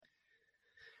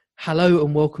Hello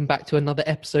and welcome back to another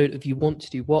episode of You Want to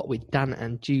Do What with Dan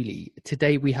and Julie.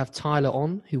 Today we have Tyler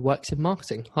on, who works in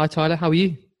marketing. Hi Tyler, how are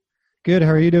you? Good, how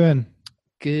are you doing?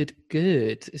 Good.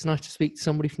 It's nice to speak to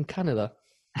somebody from Canada.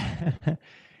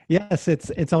 Yes,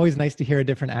 it's always nice to hear a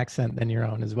different accent than your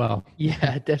own as well.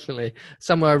 Yeah, definitely.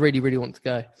 Somewhere I really want to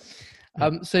go.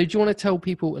 So do you want to tell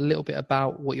people a little bit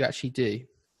about what you actually do?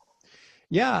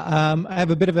 Yeah, I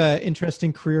have a bit of an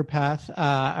interesting career path.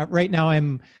 Right now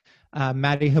I'm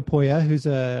Matty Hapoya, who's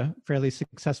a fairly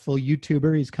successful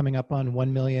YouTuber. He's coming up on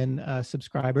 1 million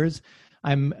subscribers.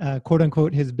 I'm quote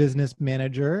unquote his business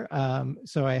manager.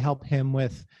 So I help him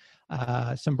with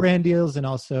some brand deals and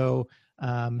also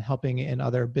helping in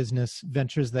other business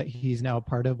ventures that he's now a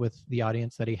part of with the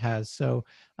audience that he has. So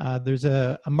there's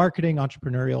a marketing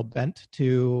entrepreneurial bent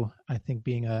to, I think,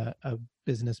 being a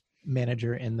business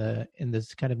manager in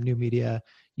this kind of new media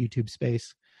YouTube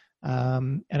space.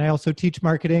 And I also teach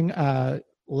marketing.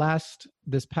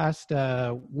 This past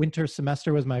winter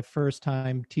semester was my first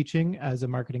time teaching as a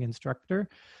marketing instructor,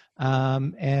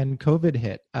 and COVID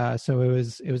hit. So it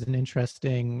was an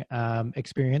interesting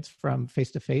experience from face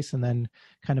to face, and then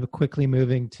kind of quickly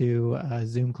moving to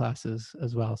Zoom classes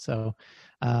as well. So,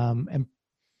 and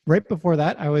right before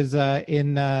that, I was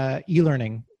in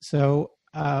e-learning. So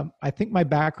I think my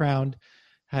background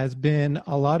has been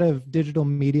a lot of digital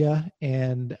media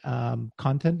and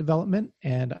content development.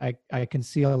 And I can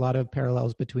see a lot of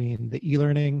parallels between the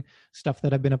e-learning stuff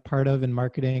that I've been a part of in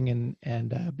marketing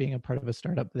and being a part of a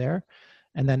startup there.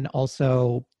 And then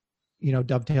also,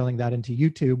 dovetailing that into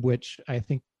YouTube, which I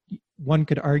think one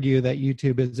could argue that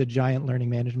YouTube is a giant learning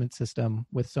management system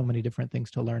with so many different things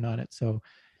to learn on it. So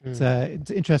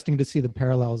it's interesting to see the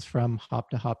parallels from hop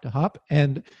to hop to hop.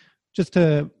 And just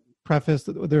to preface,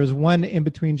 there was one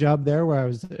in-between job there where I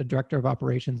was a director of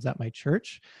operations at my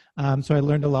church. So I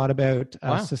learned a lot about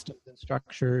systems and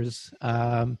structures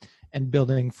and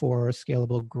building for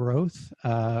scalable growth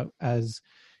as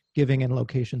giving and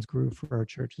locations grew for our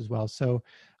church as well. So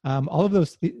all of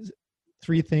those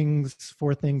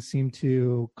four things seem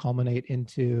to culminate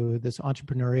into this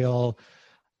entrepreneurial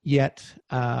yet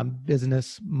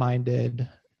business-minded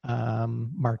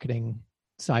marketing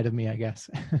side of me, I guess.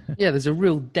 Yeah, there's a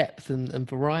real depth and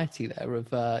variety there of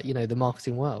the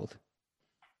marketing world.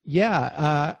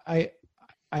 Yeah,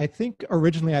 I think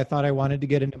originally I thought I wanted to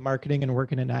get into marketing and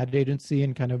work in an ad agency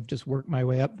and kind of just work my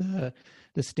way up the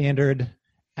standard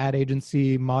ad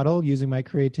agency model using my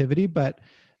creativity. But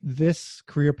this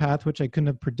career path, which I couldn't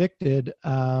have predicted,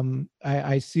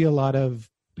 I see a lot of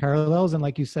parallels and,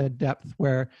 like you said, depth,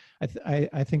 where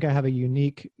I think I have a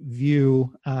unique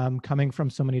view coming from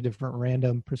so many different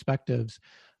random perspectives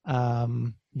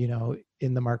in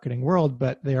the marketing world,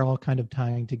 but they're all kind of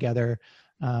tying together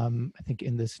I think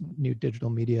in this new digital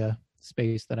media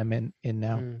space that I'm in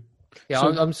now. Yeah, so,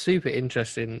 I'm super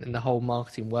interested in the whole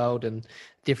marketing world and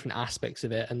different aspects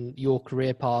of it, and your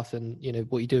career path and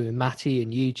what you do with Matty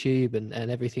and YouTube and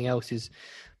everything else is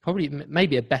probably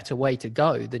maybe a better way to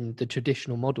go than the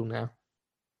traditional model now.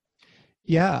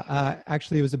 Yeah,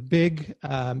 actually, it was a big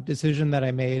decision that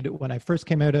I made when I first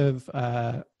came out of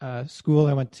school.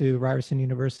 I went to Ryerson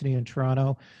University in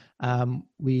Toronto.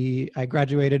 I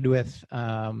graduated with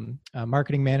a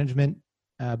marketing management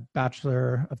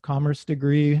Bachelor of Commerce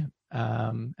degree,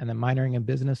 and then minoring in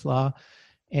business law.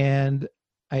 And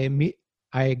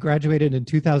I graduated in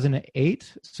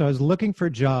 2008. So I was looking for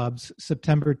jobs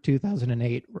September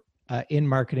 2008 in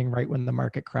marketing, right when the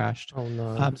market crashed. Oh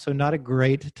no! So not a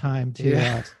great time to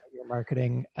start your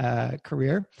marketing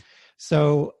career.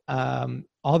 So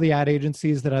all the ad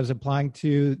agencies that I was applying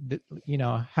to,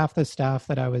 half the staff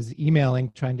that I was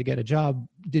emailing trying to get a job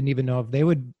didn't even know if they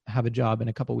would have a job in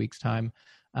a couple weeks' time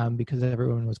because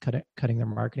everyone was cutting their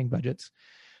marketing budgets.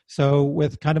 So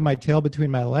with kind of my tail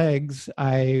between my legs,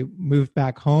 I moved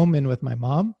back home in with my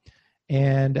mom.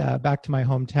 And back to my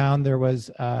hometown, there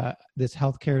was this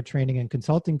healthcare training and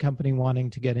consulting company wanting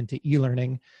to get into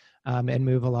e-learning and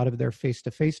move a lot of their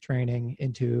face-to-face training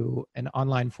into an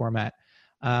online format.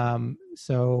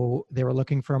 So they were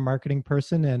looking for a marketing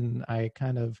person, and I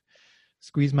kind of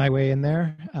squeezed my way in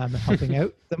there, helping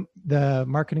out the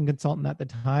marketing consultant at the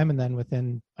time. And then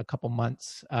within a couple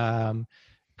months,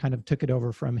 kind of took it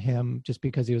over from him just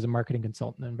because he was a marketing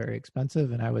consultant and very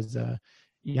expensive. And I was a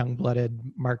young-blooded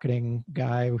marketing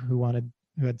guy who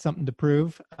had something to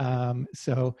prove.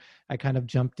 So I kind of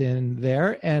jumped in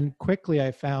there, and quickly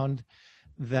I found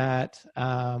that,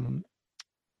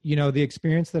 the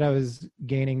experience that I was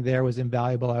gaining there was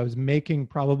invaluable. I was making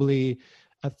probably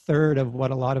a third of what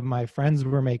a lot of my friends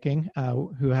were making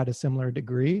who had a similar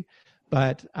degree.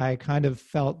 But I kind of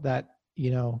felt that,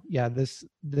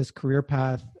 this career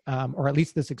path, or at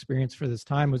least this experience for this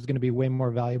time, was going to be way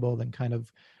more valuable than kind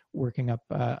of working up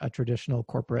a traditional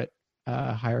corporate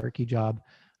hierarchy job.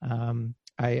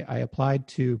 I applied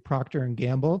to Procter and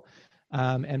Gamble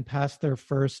and passed their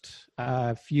first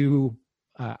few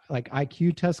like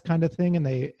IQ test kind of thing, and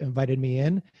they invited me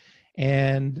in,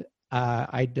 and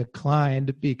I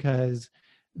declined because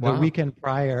the weekend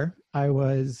prior I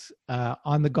was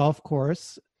on the golf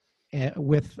course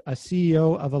with a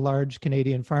CEO of a large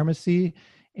Canadian pharmacy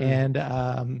and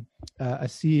a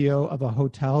CEO of a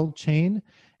hotel chain,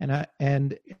 and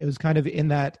it was kind of in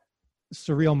that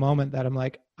surreal moment that I'm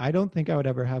like, I don't think I would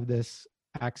ever have this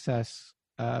access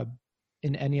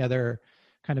in any other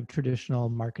kind of traditional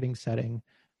marketing setting.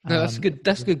 No, that's good.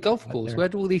 That's a good golf course. Where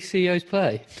do all these CEOs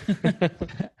play?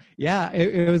 Yeah,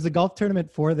 it was a golf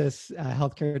tournament for this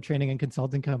healthcare training and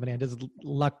consulting company. I just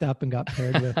lucked up and got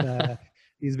paired with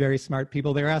these very smart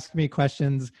people. They were asking me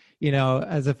questions,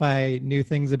 as if I knew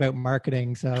things about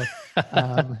marketing. So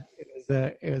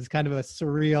it was kind of a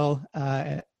surreal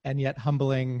and yet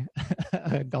humbling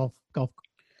golf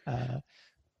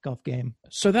game.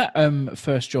 So that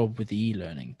first job with the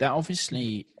e-learning, that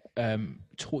obviously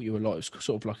taught you a lot. It's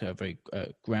sort of like a very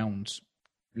ground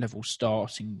level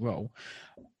starting role.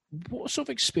 What sort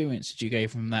of experience did you gain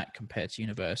from that compared to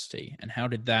university, and how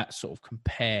did that sort of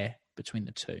compare between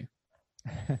the two?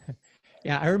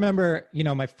 Yeah, I remember,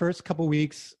 my first couple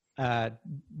weeks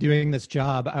doing this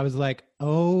job, I was like,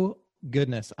 oh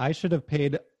goodness, I should have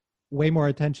paid way more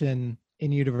attention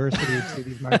in university to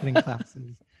these marketing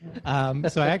classes.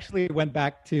 So I actually went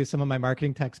back to some of my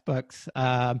marketing textbooks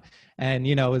and,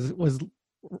 was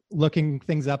looking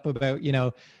things up about,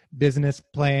 business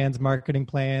plans, marketing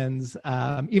plans.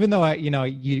 Even though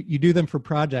you do them for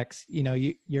projects,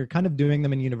 you're kind of doing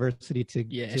them in university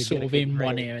to sort of in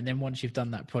 1 year. And then once you've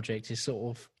done that project, it's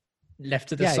sort of left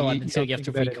to the side until you have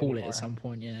to recall it at some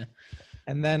point. Yeah.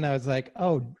 And then I was like,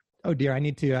 oh dear, I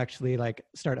need to actually like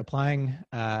start applying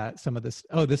some of this.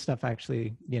 Oh, this stuff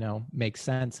actually, makes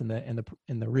sense in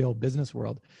the real business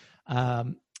world.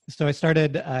 So I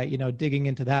started, digging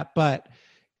into that. But,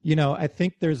 I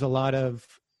think there's a lot of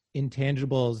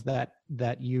intangibles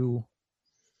that you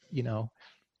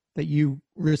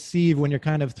receive when you're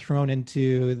kind of thrown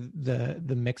into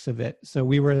the mix of it. So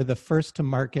we were the first to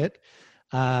market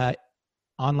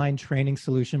online training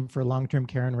solution for long-term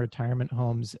care and retirement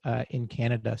homes in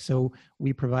Canada. So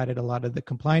we provided a lot of the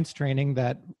compliance training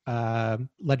that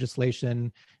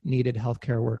legislation needed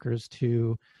healthcare workers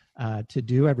to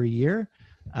do every year,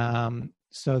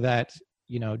 so that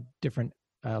different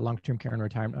long-term care and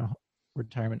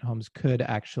retirement homes could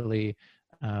actually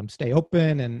stay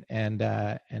open and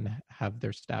have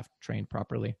their staff trained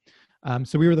properly.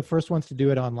 So we were the first ones to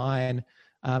do it online.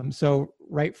 So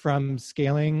right from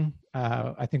scaling,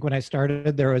 I think when I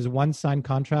started, there was one signed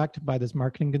contract by this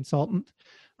marketing consultant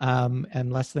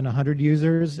and less than 100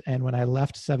 users. And when I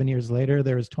left 7 years later,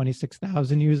 there was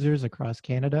 26,000 users across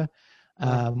Canada.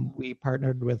 We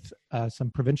partnered with some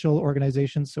provincial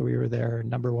organizations. So we were their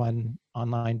number one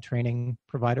online training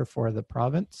provider for the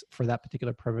province, for that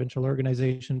particular provincial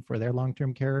organization, for their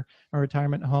long-term care or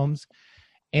retirement homes.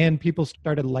 And people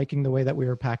started liking the way that we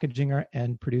were packaging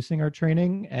and producing our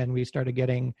training. And we started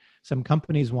getting some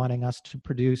companies wanting us to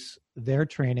produce their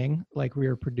training like we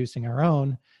were producing our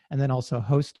own, and then also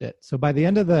host it. So by the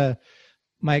end of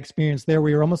my experience there,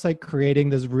 we were almost like creating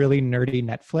this really nerdy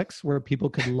Netflix where people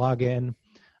could log in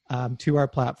to our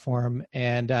platform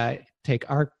and take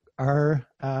our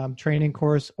training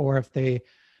course, or if they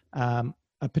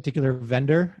a particular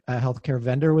vendor, a healthcare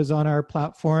vendor was on our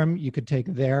platform, you could take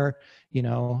their,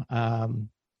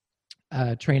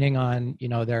 training on,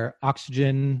 their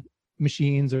oxygen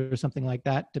machines or something like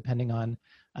that, depending on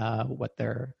what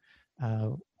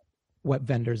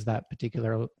vendors that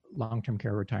particular long-term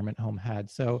care retirement home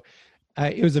had. So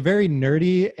it was a very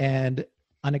nerdy and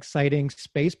unexciting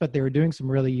space, but they were doing some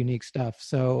really unique stuff.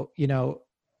 So,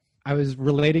 I was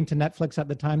relating to Netflix at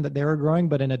the time that they were growing,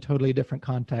 but in a totally different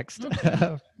context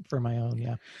for my own.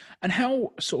 Yeah. And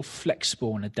how sort of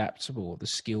flexible and adaptable are the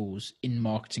skills in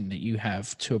marketing that you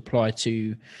have to apply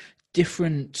to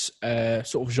different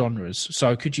sort of genres?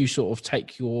 So could you sort of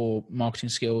take your marketing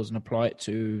skills and apply it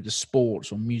to the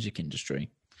sports or music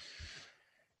industry?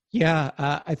 Yeah,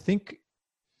 I think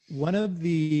one of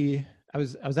I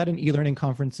was at an e-learning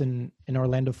conference in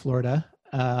Orlando, Florida,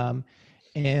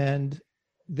 and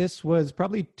this was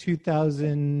probably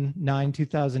 2009,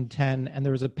 2010, and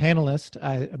there was a panelist.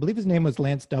 I believe his name was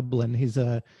Lance Dublin. He's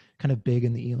a kind of big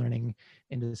in the e-learning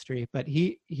industry, but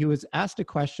he was asked a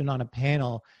question on a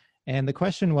panel, and the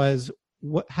question was,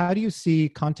 how do you see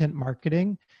content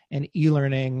marketing and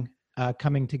e-learning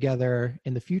coming together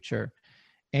in the future.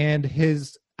 And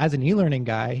as an e-learning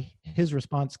guy, his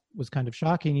response was kind of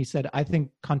shocking. He said, I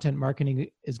think content marketing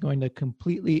is going to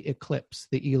completely eclipse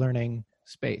the e-learning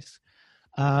space.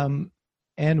 And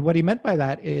what he meant by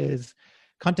that is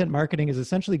content marketing is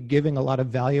essentially giving a lot of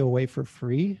value away for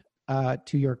free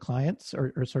to your clients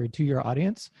to your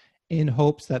audience in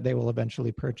hopes that they will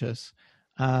eventually purchase.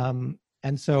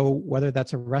 And so whether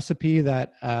that's a recipe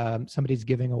that somebody's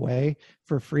giving away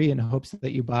for free in hopes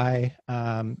that you buy,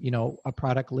 a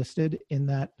product listed in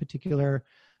that particular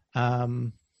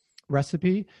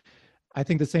recipe, I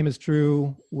think the same is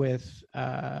true with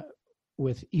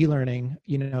e-learning.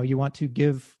 You want to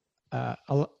give,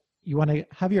 you want to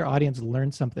have your audience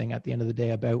learn something at the end of the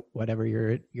day about whatever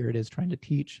it is trying to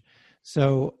teach.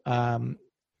 So,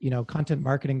 content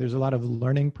marketing, there's a lot of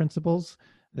learning principles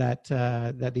that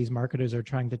these marketers are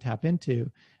trying to tap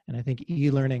into, and I think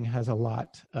e-learning has a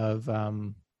lot of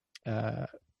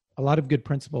good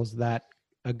principles that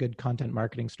a good content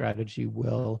marketing strategy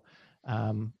will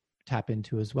tap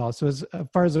into as well. So as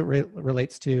far as it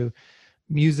relates to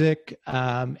music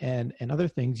and other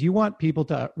things, you want people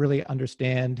to really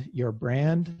understand your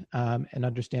brand and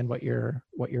understand what you're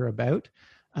about,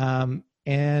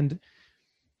 and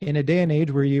in a day and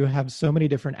age where you have so many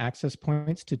different access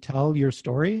points to tell your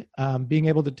story, being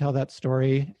able to tell that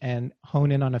story and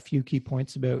hone in on a few key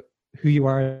points about who you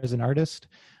are as an artist,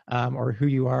 or who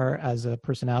you are as a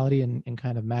personality in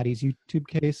kind of Maddie's YouTube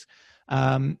case,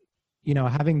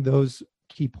 having those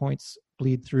key points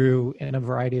bleed through in a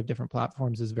variety of different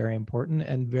platforms is very important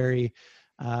and very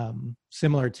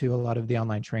similar to a lot of the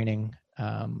online training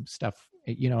stuff.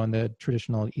 In the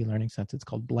traditional e-learning sense, it's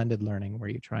called blended learning, where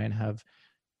you try and have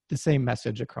the same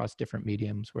message across different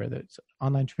mediums, whether it's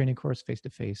online training course,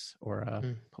 face-to-face, or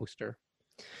a poster.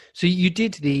 So you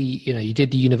did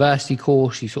the university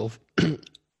course, you sort of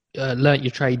learnt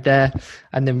your trade there,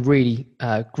 and then really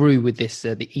grew with this,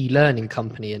 the e-learning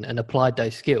company and applied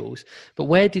those skills. But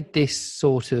where did this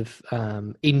sort of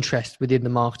interest within the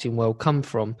marketing world come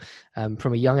from?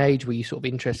 From a young age, were you sort of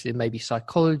interested in maybe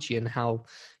psychology and how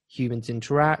humans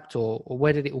interact, or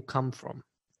where did it all come from?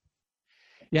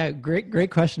 Yeah,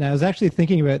 great question. I was actually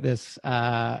thinking about this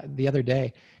the other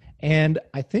day, and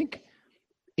I think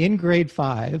in grade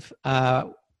 5,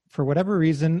 for whatever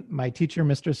reason, my teacher,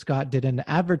 Mr. Scott, did an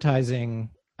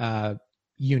advertising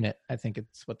unit. I think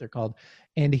it's what they're called,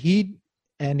 and he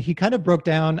kind of broke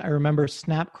down, I remember,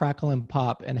 Snap, Crackle, and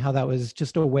Pop, and how that was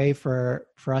just a way for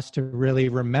us to really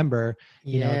remember,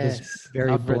 this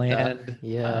very bland,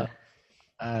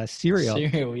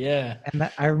 cereal, yeah.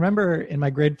 And I remember in my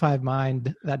grade 5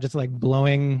 mind that just like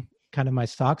blowing kind of my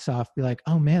socks off, be like,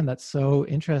 oh man, that's so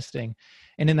interesting.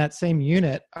 And in that same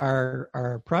unit,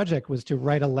 our project was to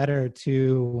write a letter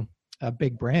to a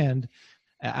big brand,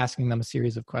 asking them a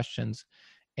series of questions.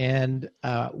 And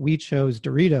we chose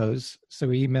Doritos. So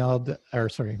we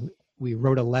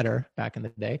wrote a letter back in the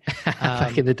day.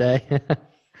 Back in the day.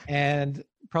 And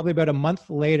probably about a month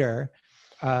later,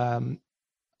 probably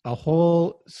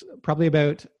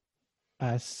about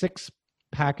 6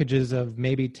 packages of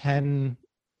maybe 10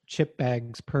 chip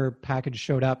bags per package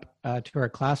showed up to our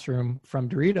classroom from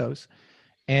Doritos.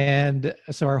 And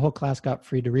so our whole class got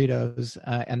free Doritos.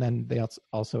 And then they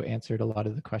also answered a lot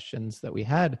of the questions that we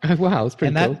had. Oh, wow. That's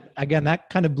pretty cool. That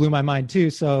kind of blew my mind too.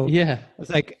 So yeah, I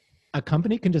was like, a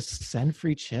company can just send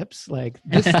free chips? Like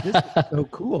this is so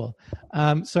cool.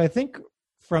 So I think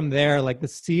from there, like the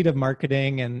seed of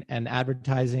marketing and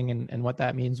advertising and what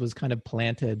that means was kind of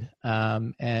planted.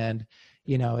 And,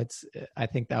 I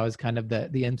think that was kind of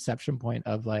the inception point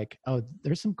of like, oh,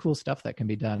 there's some cool stuff that can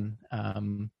be done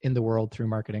in the world through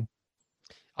marketing.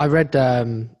 I read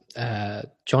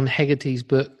John Hegarty's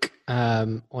book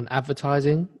on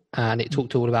advertising, and it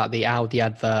talked all about the Audi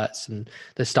adverts and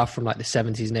the stuff from like the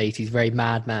 70s and 80s, very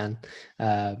madman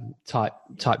type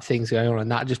things going on.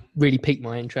 And that just really piqued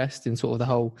my interest in sort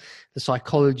of the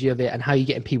psychology of it and how you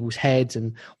get in people's heads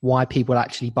and why people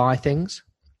actually buy things.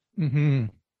 Mm-hmm.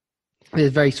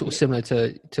 It's very sort of similar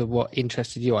to what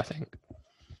interested you, I think.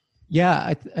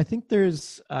 Yeah, I think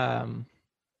there's, in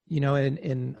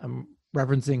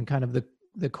referencing kind of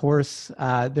the course,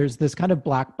 there's this kind of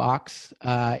black box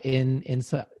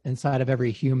inside of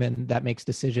every human that makes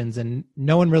decisions, and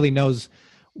no one really knows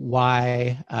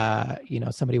why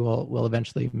somebody will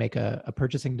eventually make a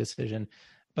purchasing decision.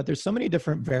 But there's so many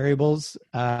different variables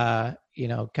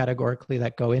categorically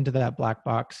that go into that black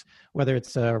box, whether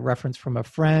it's a reference from a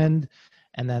friend,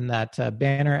 and then that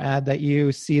banner ad that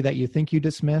you see that you think you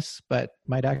dismiss but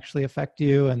might actually affect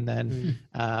you, and then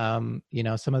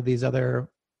some of these other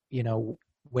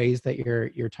ways that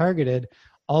you're targeted.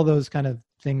 all those kind of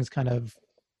things kind of,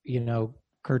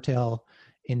 curtail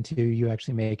into you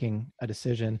actually making a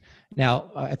decision.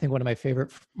 Now, I think one of my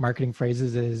favorite marketing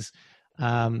phrases is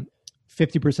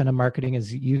 50% of marketing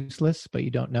is useless, but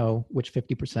you don't know which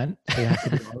 50%. So you have to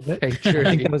do all of it. I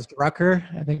think that was Drucker.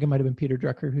 I think it might have been Peter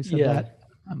Drucker who said that.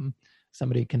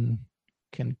 Somebody can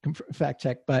fact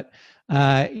check, but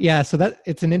so that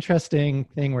it's an interesting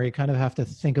thing where you kind of have to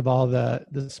think of all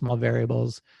the small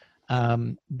variables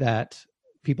that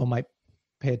people might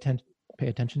pay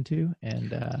attention to,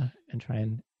 and try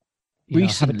and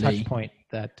have a touch point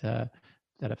that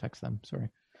affects them. Sorry.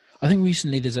 I think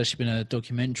recently there's actually been a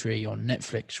documentary on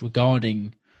Netflix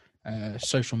regarding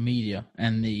social media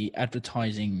and the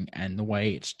advertising and the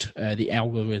way it's the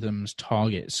algorithms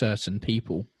target certain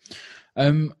people.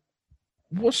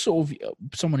 What sort of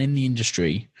someone in the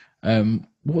industry?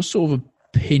 What sort of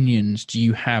opinions do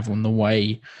you have on the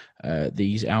way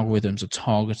these algorithms are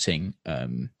targeting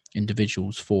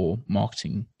individuals for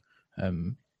marketing,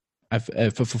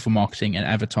 for marketing and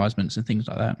advertisements and things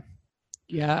like that?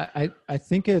 Yeah, I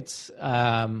think it's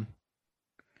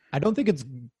I don't think it's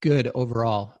good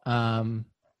overall. As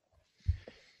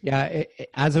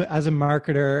a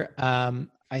marketer,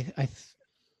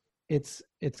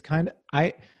 it's kind of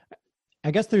I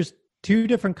guess there's two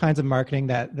different kinds of marketing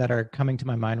that are coming to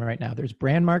my mind right now. There's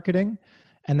brand marketing,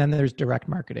 and then there's direct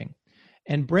marketing.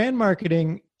 And brand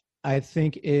marketing, I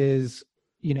think, is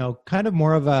kind of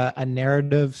more of a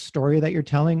narrative story that you're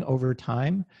telling over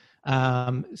time.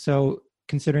 So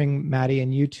considering Maddie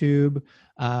and YouTube,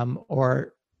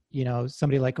 or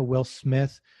somebody like a Will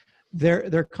Smith,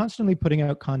 they're constantly putting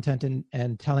out content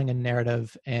and telling a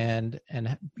narrative and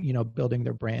building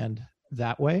their brand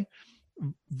that way.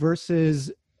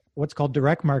 Versus what's called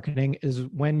direct marketing is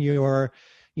when you're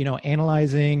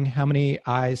analyzing how many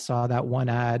eyes saw that one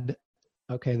ad.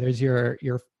 Okay, there's your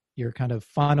kind of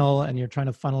funnel, and you're trying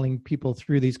to funneling people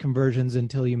through these conversions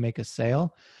until you make a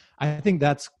sale. I think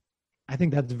that's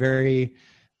very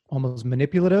almost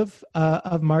manipulative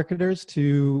of marketers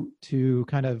to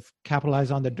kind of capitalize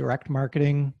on the direct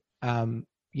marketing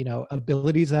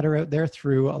abilities that are out there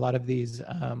through a lot of these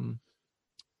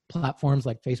platforms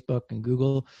like Facebook and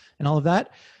Google and all of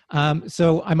that.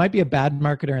 So I might be a bad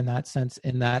marketer in that sense,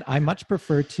 in that I much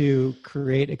prefer to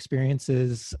create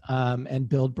experiences and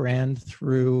build brand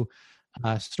through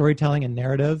storytelling and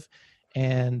narrative.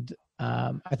 And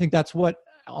I think that's what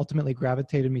ultimately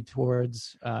gravitated me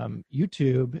towards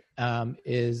YouTube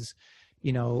is,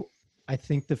 I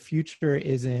think the future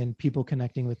is in people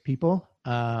connecting with people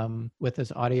with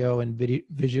this audio and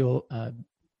visual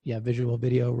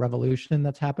video revolution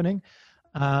that's happening.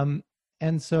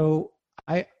 And so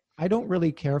I don't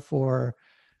really care for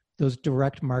those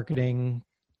direct marketing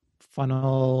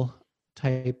funnel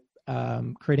type,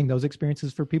 creating those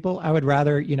experiences for people. I would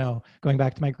rather, going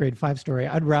back to my grade 5 story,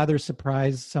 I'd rather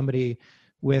surprise somebody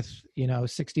with,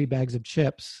 60 bags of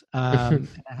chips and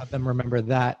have them remember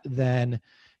that than,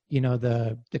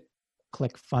 the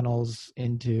click funnels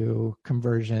into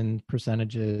conversion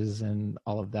percentages and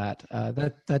all of that.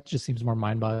 That just seems more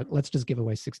mind-boggling. Let's just give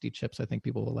away 60 chips. I think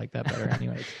people will like that better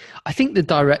anyways. I think the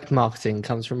direct marketing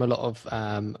comes from a lot of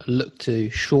look to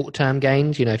short-term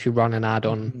gains. If you run an ad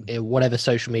on whatever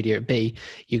social media it be,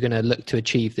 you're going to look to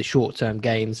achieve the short-term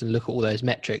gains and look at all those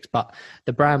metrics. But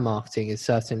the brand marketing is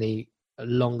certainly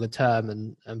longer term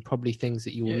and probably things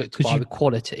that you will look to buy with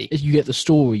quality. As you get the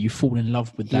story, you fall in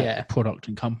love with that product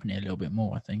and company a little bit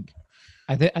more, I think.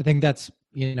 I think that's,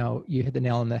 you hit the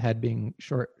nail on the head being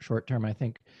short term. I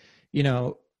think,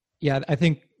 I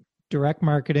think direct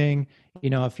marketing,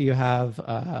 if you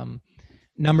have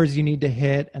numbers you need to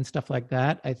hit and stuff like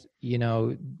that,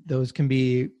 those can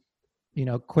be,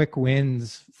 quick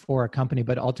wins for a company,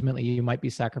 but ultimately you might be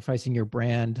sacrificing your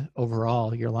brand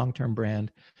overall, your long-term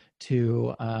brand,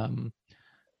 to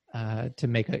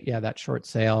make that short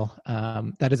sale.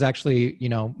 That is actually,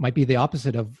 might be the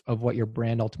opposite of what your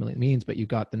brand ultimately means, but you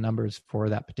got the numbers for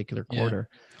that particular quarter.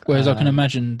 Yeah. Whereas I can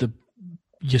imagine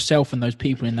yourself and those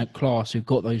people in that class who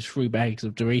got those 3 bags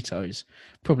of Doritos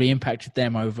probably impacted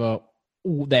them over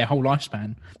their whole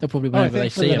lifespan. They'll probably, whenever they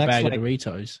see a bag of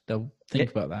Doritos, they'll think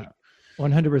about that.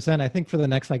 100%. I think for the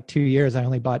next 2 years, I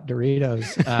only bought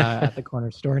Doritos at the corner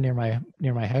store near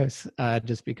my house,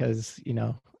 just because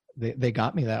they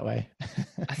got me that way.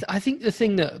 I think the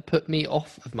thing that put me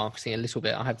off of marketing a little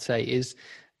bit, I have to say, is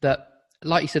that,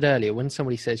 like you said earlier, when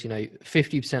somebody says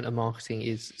 50% of marketing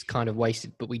is kind of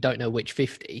wasted, but we don't know which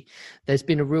 50, there's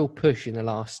been a real push in the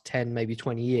last 10, maybe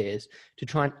 20 years to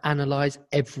try and analyze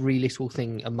every little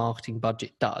thing a marketing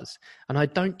budget does. And I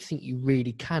don't think you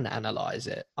really can analyze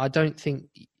it. I don't think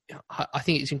I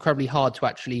think it's incredibly hard to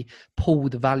actually pull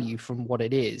the value from what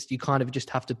it is. You kind of just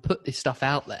have to put this stuff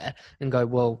out there and go,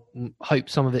 well, hope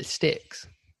some of it sticks.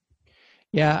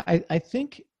 Yeah, I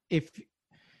think if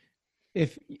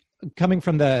coming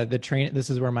from the train, this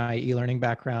is where my e-learning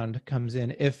background comes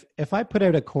in. If I put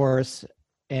out a course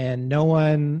and no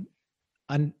one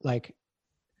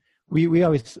we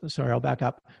always, sorry, I'll back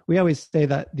up. We always say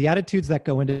that the attitudes that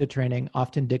go into training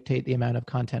often dictate the amount of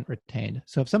content retained.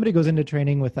 So if somebody goes into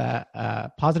training with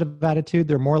a positive attitude,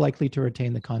 they're more likely to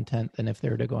retain the content than if they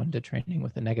were to go into training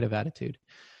with a negative attitude.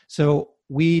 So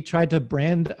we tried to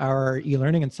brand our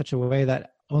e-learning in such a way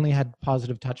that only had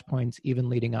positive touch points, even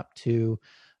leading up to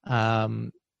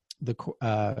them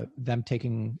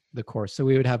taking the course. So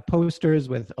we would have posters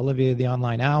with Olivia the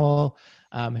Online Owl,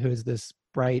 who is this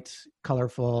bright,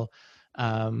 colorful.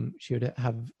 She would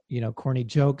have, corny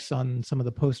jokes on some of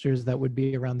the posters that would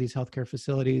be around these healthcare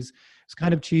facilities. It's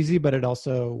kind of cheesy, but it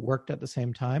also worked at the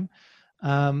same time.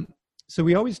 So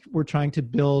we always were trying to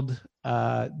build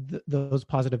those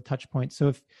positive touch points.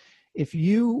 So if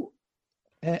you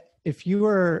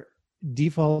are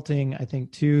defaulting, I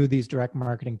think, to these direct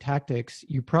marketing tactics,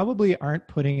 you probably aren't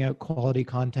putting out quality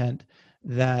content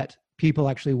that people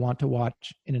actually want to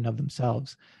watch in and of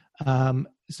themselves.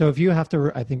 So if you have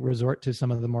to, I think, resort to some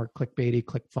of the more clickbaity,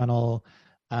 ClickFunnels,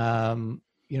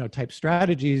 type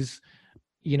strategies,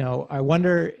 I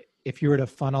wonder if you were to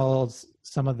funnel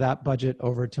some of that budget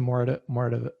over to more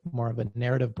of a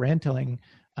narrative brand telling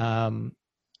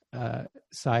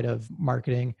side of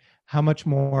marketing, how much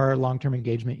more long-term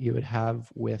engagement you would have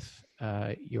with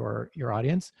your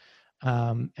audience.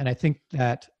 And I think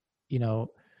that,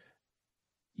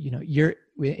 you're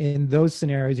in those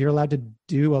scenarios, you're allowed to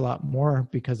do a lot more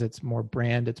because it's more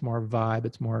brand, it's more vibe,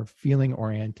 it's more feeling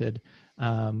oriented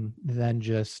than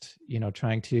just,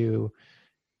 trying to,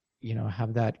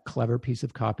 have that clever piece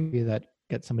of copy that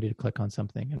gets somebody to click on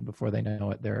something. And before they know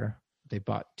it, they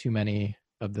bought too many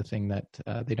of the thing that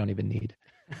they don't even need.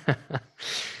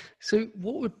 So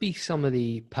what would be some of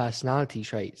the personality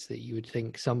traits that you would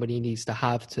think somebody needs to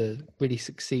have to really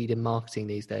succeed in marketing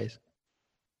these days?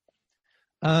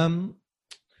 I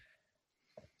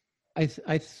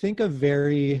think a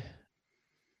very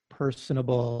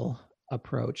personable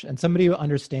approach and somebody who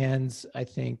understands, I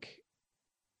think,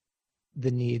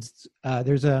 the needs.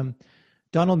 There's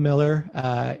Donald Miller,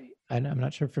 and I'm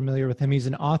not sure if you're familiar with him. He's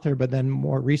an author, but then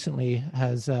more recently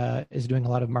is doing a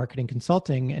lot of marketing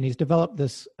consulting, and he's developed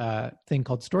this thing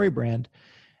called StoryBrand,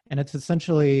 and it's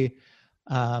essentially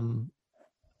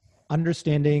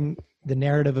understanding the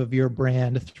narrative of your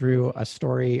brand through a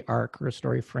story arc or a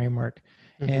story framework.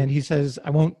 Mm-hmm. And he says, I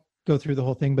won't go through the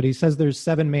whole thing, but he says there's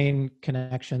 7 main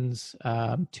connections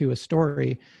to a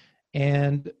story.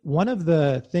 And one of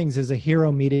the things is a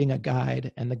hero meeting a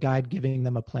guide and the guide giving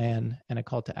them a plan and a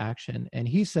call to action. And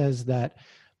he says that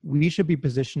we should be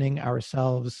positioning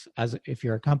ourselves as, if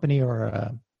you're a company or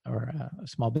a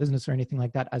small business or anything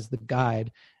like that, as the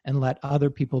guide, and let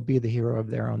other people be the hero of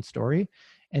their own story.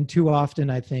 And too often,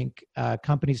 I think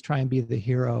companies try and be the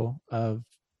hero of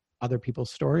other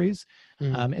people's stories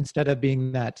instead of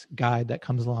being that guide that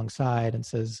comes alongside and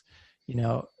says, we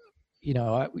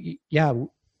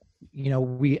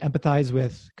empathize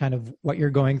with kind of what you're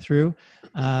going through,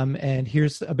 and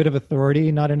here's a bit of authority,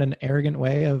 not in an arrogant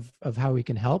way of how we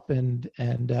can help, and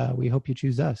we hope you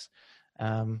choose us.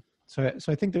 So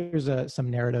I think there's some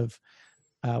narrative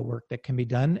work that can be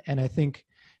done, and I think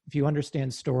if you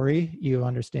understand story, you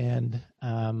understand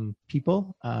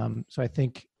people. So I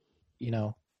think,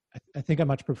 I think I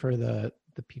much prefer the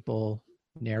people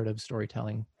narrative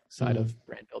storytelling side of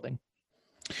brand building.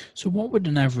 So what would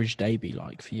an average day be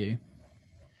like for you?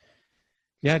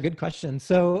 Yeah, good question.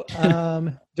 So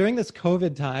during this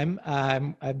COVID time,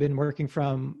 I've been working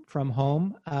from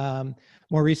home.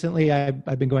 More recently,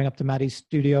 I've been going up to Maddie's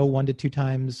studio 1 to 2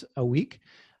 times a week.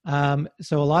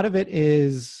 So a lot of it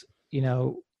is,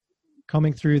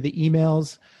 combing through the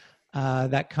emails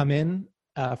that come in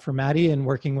for Maddie and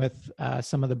working with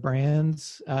some of the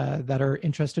brands that are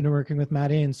interested in working with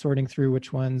Maddie and sorting through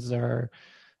which ones are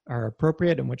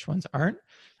appropriate and which ones aren't.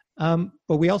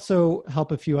 But we also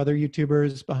help a few other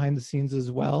YouTubers behind the scenes as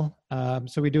well.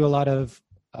 So we do a lot of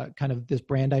kind of this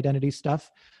brand identity stuff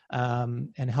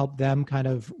and help them kind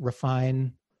of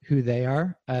refine who they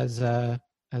are as a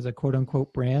quote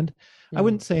unquote brand. Mm-hmm. I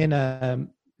wouldn't say in a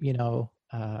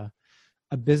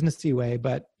businessy way,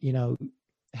 but,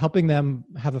 helping them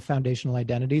have a foundational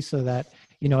identity so that,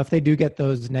 if they do get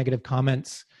those negative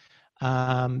comments,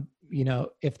 if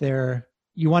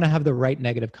you want to have the right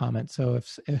negative comment. So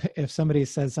if somebody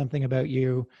says something about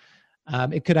you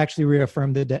it could actually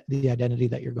reaffirm the identity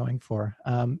that you're going for.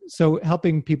 So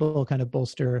helping people kind of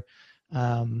bolster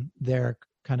their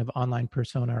kind of online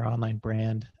persona or online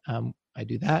brand. I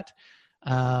do that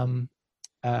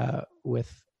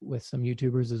with some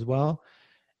YouTubers as well.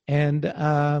 And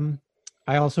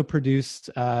I also produce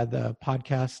the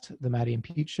podcast, The Maddie and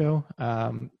Pete Show.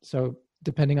 So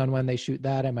depending on when they shoot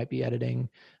that, I might be editing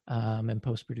and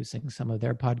post-producing some of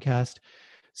their podcast.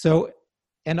 So,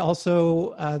 and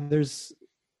also there's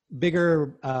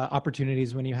bigger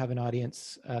opportunities when you have an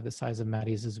audience the size of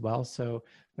Maddie's as well. So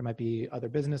there might be other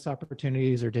business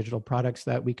opportunities or digital products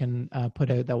that we can put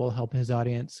out that will help his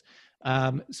audience.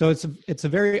 So it's a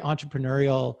very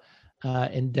entrepreneurial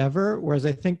endeavor, whereas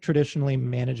I think traditionally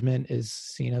management is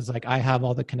seen as like, I have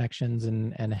all the connections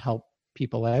and help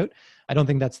people out. I don't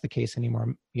think that's the case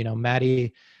anymore. You know,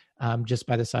 Maddie, just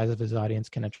by the size of his audience,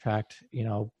 can attract, you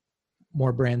know,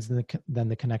 more brands than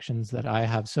the connections that I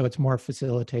have. So it's more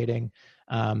facilitating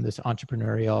this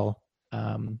entrepreneurial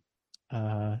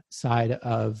side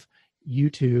of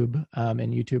YouTube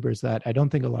and YouTubers that I don't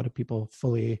think a lot of people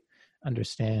fully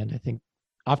understand. I think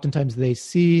oftentimes they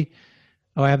see,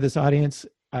 oh, I have this audience.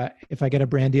 If I get a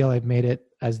brand deal, I've made it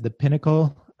as the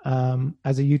pinnacle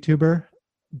as a YouTuber.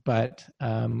 But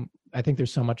I think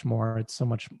there's so much more. It's so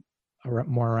much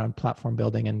more around platform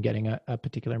building and getting a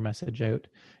particular message out,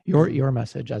 your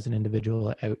message as an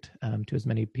individual out to as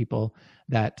many people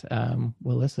that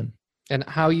will listen. And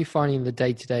how are you finding the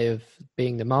day-to-day of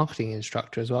being the marketing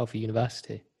instructor as well for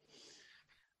university?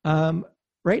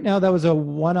 Right now, that was a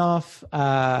one-off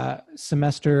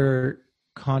semester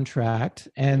contract,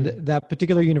 and that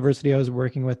particular university I was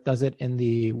working with does it in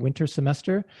the winter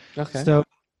semester. Okay. So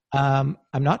I'm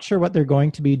not sure what they're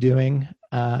going to be doing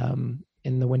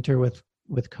in the winter with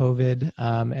COVID,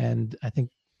 and I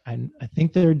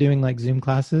think they're doing like Zoom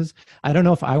classes. I don't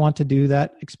know if I want to do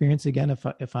that experience again,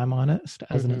 if I'm honest,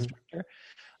 as an instructor.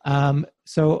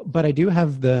 So, but I do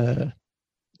have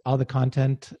all the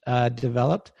content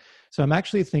developed. So I'm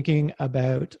actually thinking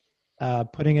about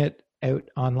putting it out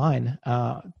online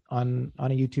on a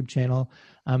YouTube channel,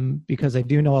 because I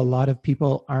do know a lot of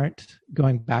people aren't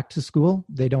going back to school.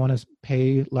 They don't want to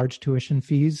pay large tuition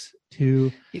fees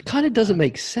to. It kind of doesn't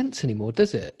make sense anymore,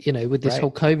 does it? You know, with this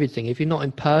whole COVID thing, if you're not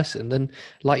in person, then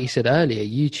like you said earlier,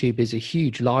 YouTube is a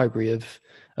huge library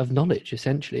of knowledge,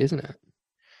 essentially, isn't it?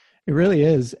 It really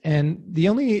is. And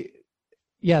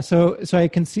so I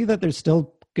can see that there's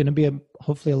still going to be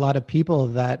hopefully a lot of people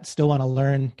that still want to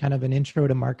learn kind of an intro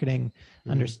to marketing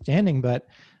understanding, but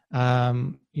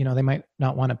you know, they might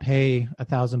not want to pay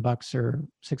 $1,000 or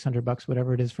 $600,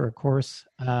 whatever it is for a course,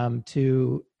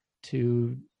 to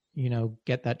you know,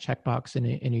 get that checkbox in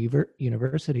a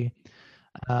university.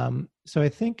 So I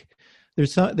think I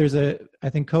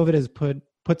think COVID has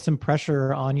put some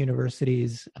pressure on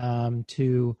universities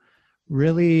to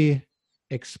really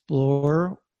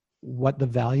explore what the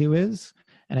value is.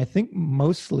 And I think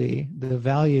mostly the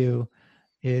value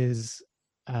is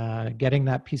getting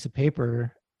that piece of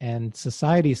paper, and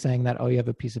society saying that, oh, you have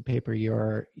a piece of paper,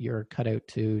 you're cut out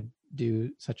to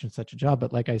do such and such a job.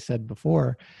 But like I said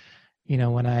before, you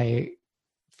know, when I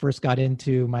first got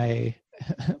into my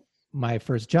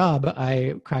first job,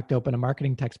 I cracked open a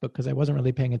marketing textbook because I wasn't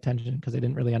really paying attention, because I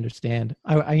didn't really understand.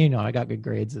 I got good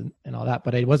grades and all that,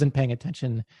 but I wasn't paying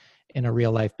attention in a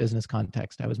real life business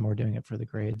context. I was more doing it for the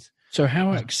grades. So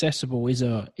how accessible is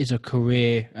a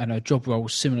career and a job role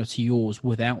similar to yours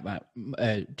without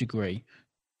that degree?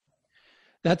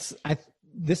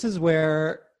 This is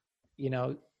where, you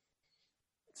know,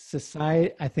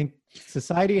 I think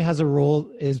society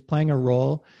is playing a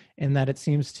role in that it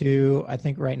seems to, I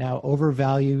think right now,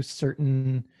 overvalue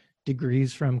certain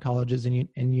degrees from colleges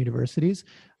and universities.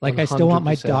 Like 100%. I still want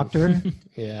my doctor.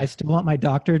 Yeah. I still want my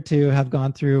doctor to have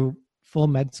gone through full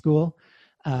med school,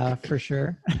 for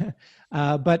sure.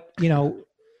 But, you know,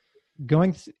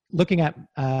 looking at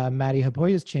Maddie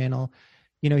Hapoya's channel,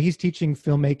 you know, he's teaching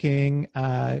filmmaking,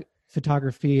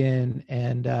 photography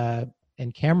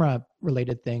and camera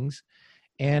related things.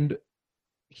 And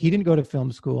he didn't go to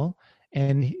film school,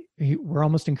 and we're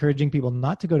almost encouraging people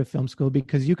not to go to film school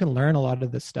because you can learn a lot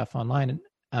of this stuff online.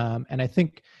 And I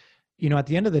think, you know, at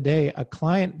the end of the day, a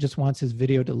client just wants his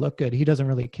video to look good. He doesn't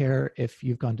really care if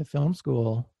you've gone to film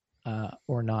school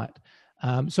or not.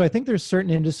 So I think there's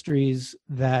certain industries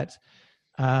that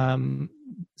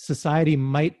society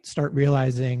might start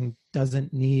realizing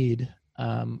doesn't need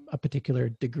a particular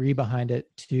degree behind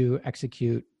it to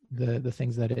execute the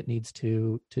things that it needs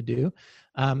to do.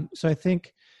 So I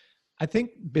think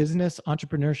business,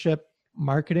 entrepreneurship,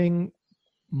 marketing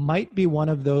might be one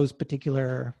of those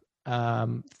particular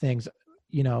things.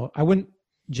 You know, I wouldn't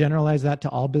generalize that to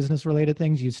all business related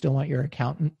things. You still want your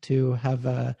accountant to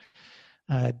have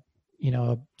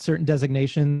certain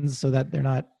designations so that they're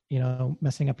not,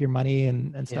 messing up your money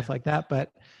and stuff like that.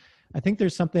 But I think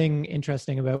there's something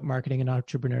interesting about marketing and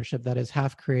entrepreneurship that is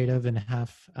half creative and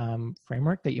half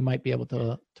framework that you might be able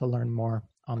to learn more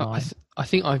online. I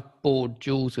think I've bored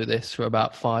Jules with this for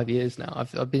about 5 years now.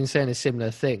 I've been saying a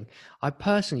similar thing. I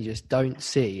personally just don't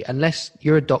see, unless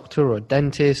you're a doctor or a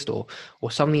dentist or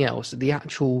something else, the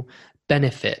actual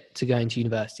benefit to going to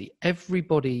university.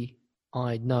 Everybody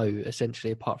I know,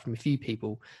 essentially, apart from a few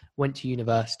people, went to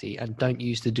university and don't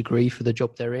use the degree for the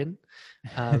job they're in.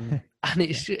 And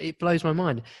it blows my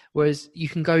mind. Whereas you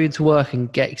can go into work and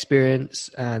get experience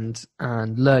and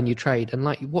learn your trade and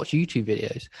watch YouTube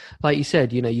videos. Like you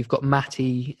said, you've got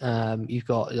Matty, you've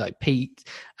got Pete,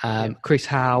 Chris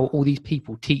Howe, all these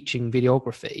people teaching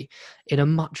videography in a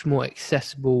much more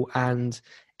accessible and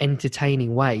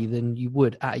entertaining way than you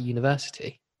would at a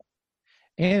university.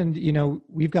 And,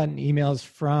 we've gotten emails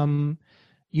from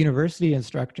university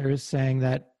instructors saying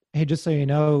that, hey, just so you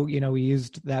know, we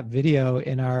used that video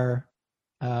in our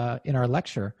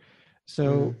lecture.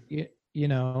 So,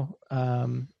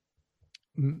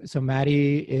 so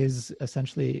Maddie is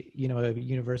essentially, a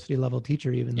university level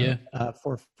teacher, even though,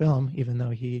 for film, even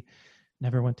though he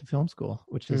never went to film school,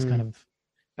 which is kind of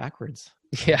backwards.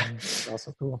 Yeah. It's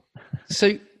also cool.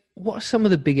 So what are some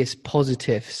of the biggest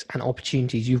positives and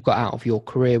opportunities you've got out of your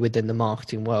career within the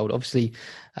marketing world? Obviously,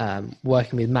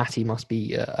 working with Matty must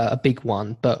be a big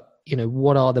one, but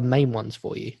what are the main ones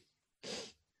for you?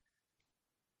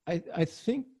 I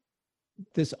think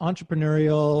this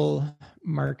entrepreneurial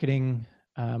marketing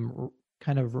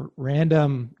kind of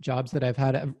random jobs that I've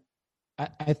had,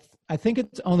 I think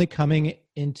it's only coming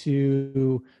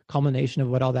into culmination of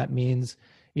what all that means,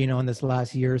 in this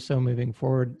last year or so moving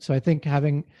forward. So I think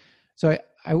I'm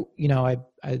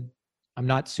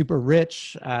not super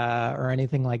rich or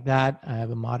anything like that. I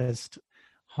have a modest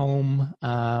home.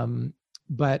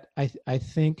 But I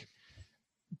think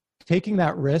taking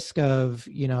that risk of,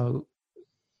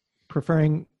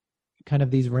 preferring kind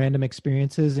of these random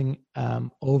experiences and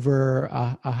over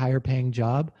a higher paying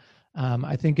job,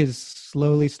 I think is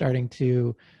slowly starting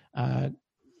to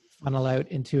funnel out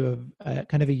into a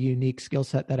kind of a unique skill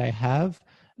set that I have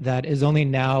that is only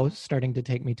now starting to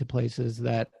take me to places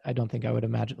that I don't think I would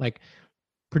imagine, like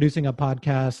producing a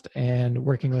podcast and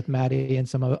working with Matty and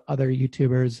some other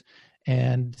YouTubers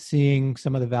and seeing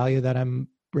some of the value that I'm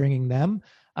bringing them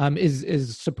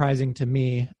is surprising to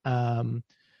me,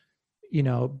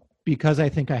 because I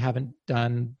think I haven't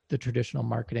done the traditional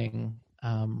marketing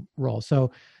role.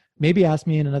 So maybe ask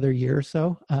me in another year or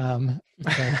so.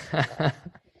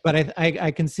 But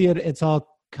I can see it. It's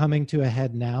all coming to a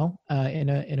head now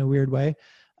in a weird way.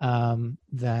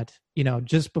 That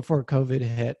just before COVID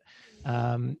hit,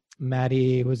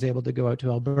 Matty was able to go out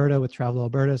to Alberta with Travel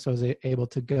Alberta, so I was able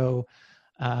to go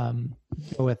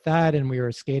with that, and we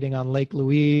were skating on Lake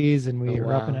Louise, and we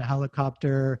were up in a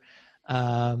helicopter,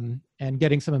 and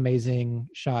getting some amazing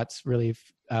shots, really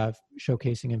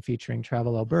showcasing and featuring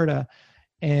Travel Alberta.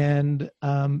 And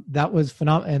that was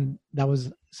phenomenal, and that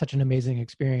was such an amazing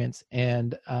experience.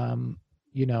 And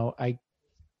I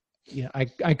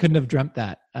couldn't have dreamt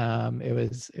that. It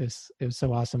was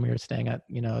so awesome. We were staying at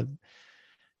the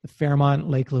Fairmont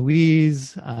Lake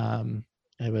Louise.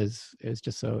 It was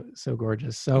just so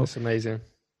gorgeous. So it's amazing.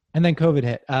 And then COVID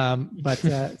hit.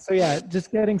 So yeah,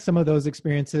 just getting some of those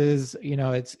experiences.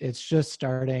 It's just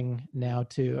starting now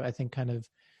to, I think, kind of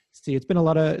see. It's been a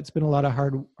lot of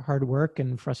hard work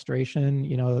and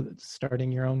frustration.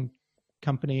 Starting your own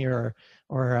company or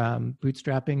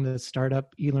bootstrapping the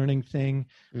startup e-learning thing.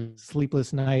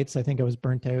 Sleepless nights. I think I was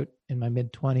burnt out in my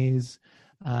mid-20s,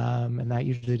 and that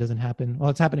usually doesn't happen. Well,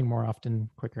 it's happening more often,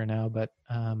 quicker now. But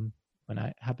when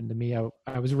it happened to me,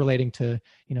 I was relating to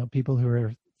people who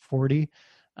are 40.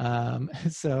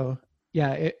 So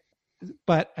yeah,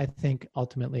 but I think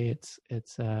ultimately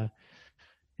it's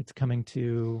coming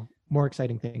to more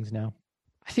exciting things now.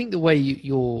 I think the way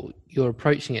you're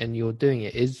approaching it and you're doing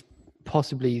it is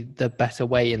possibly the better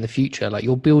way in the future. Like,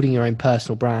 you're building your own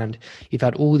personal brand. You've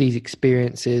had all these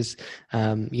experiences.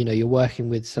 You're working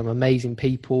with some amazing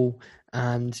people,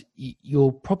 and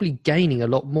you're probably gaining a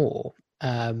lot more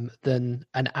than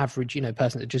an average,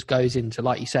 person that just goes into,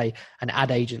 like you say, an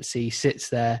ad agency, sits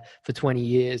there for 20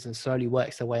 years and slowly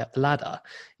works their way up the ladder.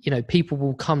 People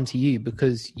will come to you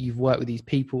because you've worked with these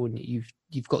people and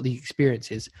you've got these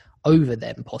experiences over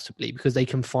them, possibly because they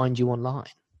can find you online.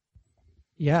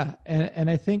 Yeah. And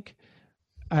I think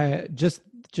just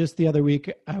the other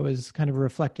week, I was kind of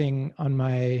reflecting on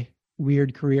my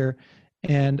weird career,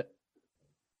 and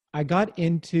I got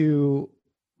into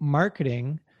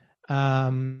marketing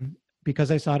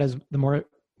because I saw it as the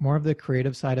more of the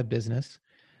creative side of business.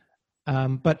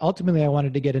 But ultimately, I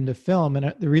wanted to get into film,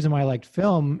 and the reason why I liked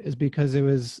film is because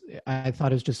I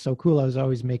thought it was just so cool. I was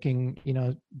always making,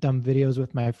 dumb videos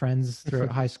with my friends throughout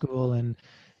high school, and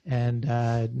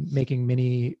making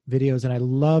mini videos, and I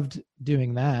loved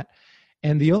doing that.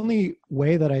 And the only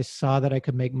way that I saw that I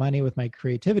could make money with my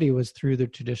creativity was through the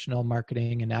traditional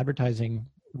marketing and advertising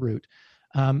route.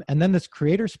 And then this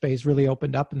creator space really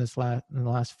opened up in the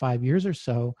last 5 years or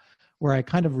so, where I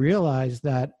kind of realized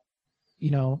that,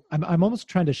 I'm almost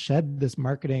trying to shed this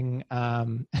marketing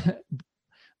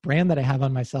brand that I have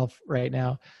on myself right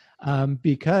now,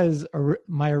 because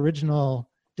my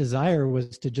original desire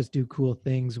was to just do cool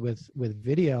things with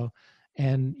video.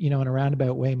 And, in a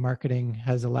roundabout way, marketing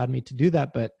has allowed me to do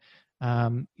that. But,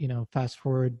 fast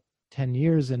forward 10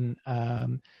 years and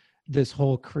this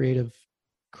whole creator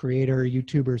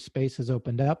YouTuber space has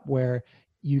opened up where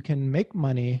you can make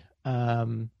money,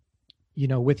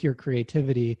 with your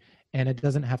creativity, and it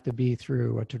doesn't have to be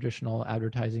through a traditional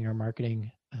advertising or marketing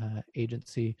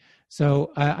agency.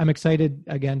 So I'm excited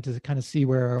again to kind of see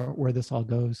where this all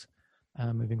goes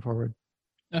moving forward.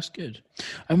 That's good.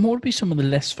 And what would be some of the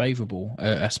less favorable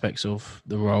aspects of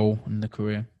the role and the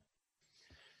career?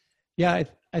 Yeah,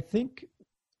 I think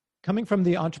coming from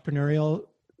the entrepreneurial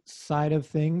side of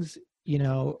things,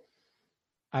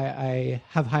 I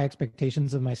have high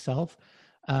expectations of myself.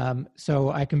 So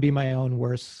I can be my own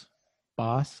worst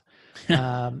boss.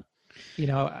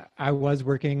 I was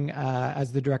working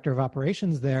as the director of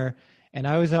operations there, and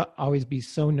I was always be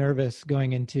so nervous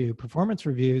going into performance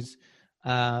reviews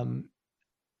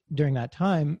during that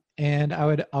time. And I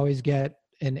would always get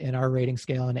in our rating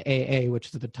scale an AA, which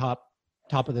is the top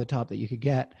of the top that you could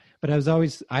get. But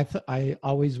I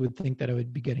always would think that I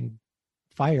would be getting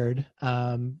fired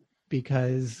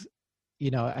because,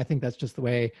 I think that's just the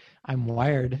way I'm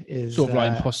wired. Is sort of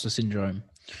like imposter syndrome.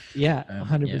 Yeah,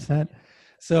 100%. Yeah.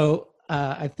 So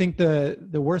I think the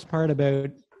worst part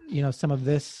about some of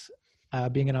this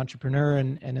being an entrepreneur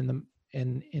and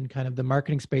in kind of the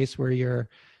marketing space where you're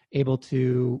able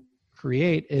to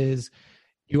create is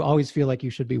you always feel like you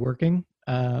should be working,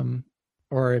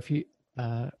 or if you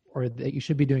or that you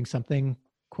should be doing something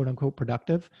quote unquote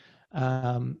productive.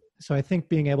 So I think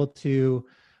being able to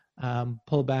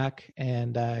pull back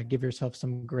and give yourself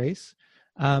some grace.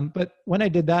 But when I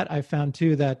did that, I found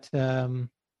too that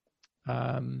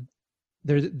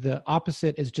there's the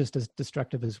opposite is just as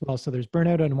destructive as well. So there's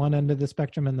burnout on one end of the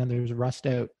spectrum, and then there's rust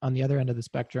out on the other end of the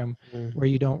spectrum, where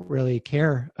you don't really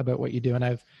care about what you do. And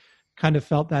I've kind of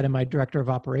felt that in my director of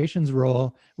operations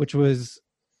role, which was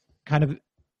kind of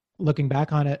looking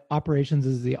back on it, operations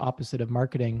is the opposite of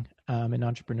marketing in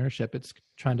entrepreneurship. It's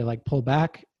trying to pull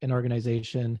back an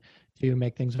organization to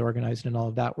make things organized and all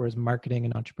of that, whereas marketing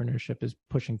and entrepreneurship is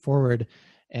pushing forward.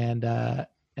 And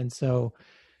so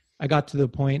I got to the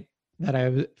point that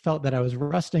I felt that I was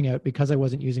rusting out because I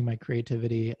wasn't using my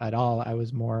creativity at all. I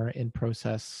was more in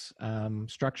process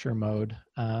structure mode.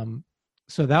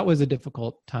 So that was a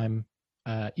difficult time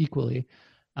equally.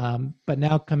 But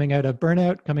now coming out of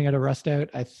burnout, coming out of rust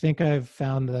out, I think I've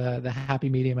found the happy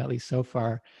medium, at least so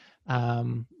far,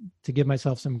 to give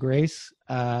myself some grace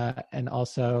and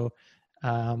also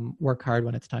work hard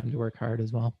when it's time to work hard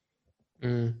as well.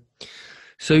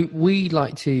 So we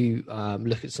like to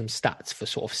look at some stats for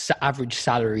sort of average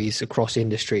salaries across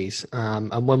industries.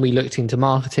 And when we looked into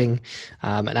marketing,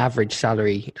 an average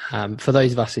salary for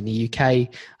those of us in the UK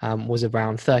was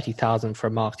around 30,000 for a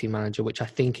marketing manager, which I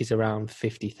think is around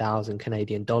 50,000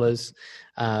 Canadian dollars.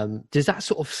 Does that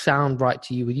sort of sound right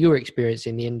to you with your experience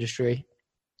in the industry?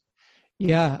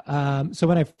 Yeah. So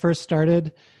when I first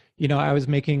started, I was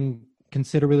making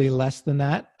considerably less than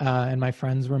that. And my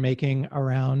friends were making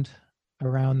around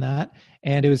that.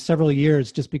 And it was several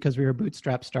years just because we were a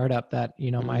bootstrap startup that,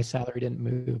 my salary didn't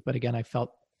move. But again, I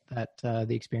felt that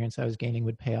the experience I was gaining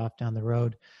would pay off down the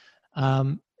road.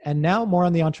 And now more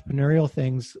on the entrepreneurial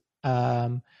things,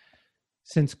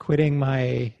 since quitting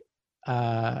my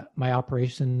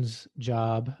operations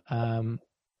job,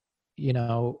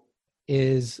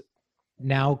 is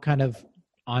now kind of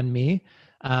on me.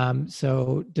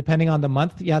 So depending on the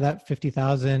month, that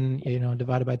 50,000,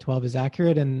 divided by 12 is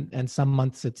accurate. And some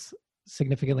months it's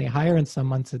significantly higher, and some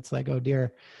months it's like, oh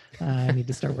dear, I need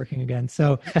to start working again.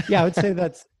 So I would say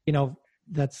that's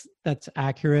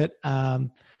accurate.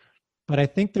 But I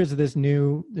think there's this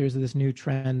new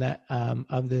trend that,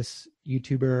 of this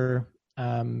YouTuber,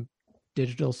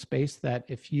 digital space, that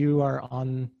if you are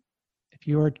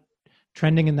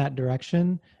trending in that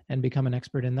direction and become an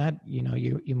expert in that,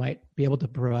 you might be able to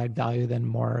provide value then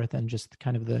more than just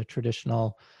kind of the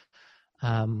traditional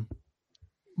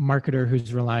marketer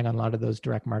who's relying on a lot of those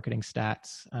direct marketing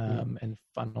stats and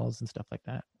funnels and stuff like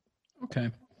that.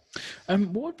 Okay.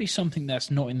 What would be something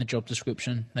that's not in the job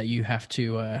description that you have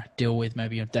to deal with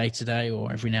maybe a day to day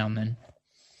or every now and then?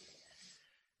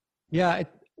 Yeah,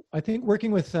 I think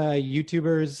working with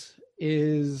YouTubers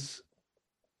is,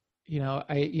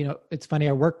 it's funny.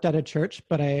 I worked at a church,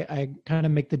 but I kind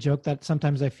of make the joke that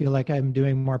sometimes I feel like I'm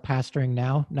doing more pastoring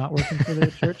now, not working for the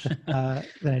church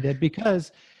than I did,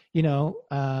 because,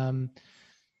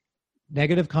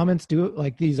 negative comments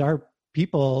these are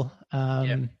people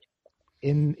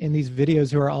in these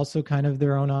videos who are also kind of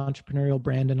their own entrepreneurial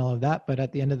brand and all of that. But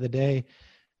at the end of the day,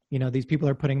 these people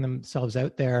are putting themselves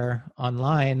out there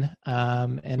online,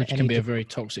 and which can be a very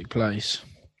toxic place.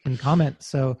 In comments.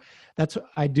 So that's what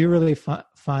I do really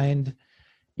find,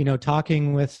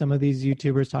 talking with some of these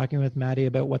YouTubers, talking with Maddie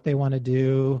about what they want to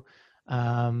do,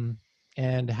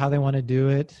 and how they want to do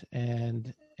it,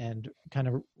 and kind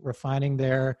of refining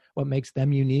what makes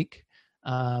them unique,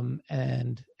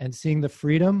 and seeing the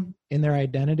freedom in their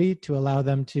identity to allow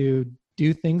them to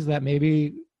do things that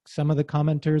maybe some of the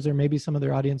commenters or maybe some of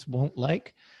their audience won't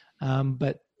like,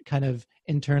 but kind of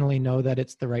internally know that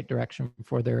it's the right direction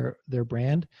for their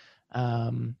brand,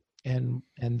 and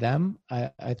them,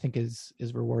 I think is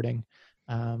rewarding.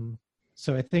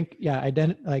 So I think,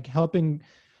 helping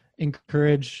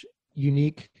encourage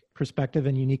unique perspective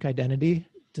and unique identity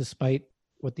despite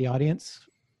what the audience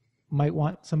might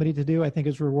want somebody to do, I think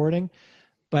is rewarding.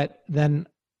 But then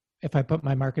if I put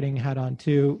my marketing hat on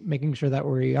too, making sure that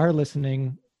we are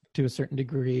listening to a certain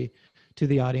degree to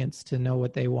the audience to know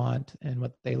what they want and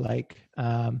what they like,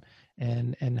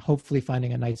 and hopefully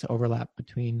finding a nice overlap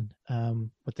between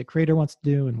what the creator wants to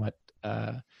do and what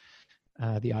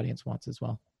the audience wants as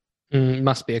well. It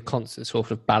must be a constant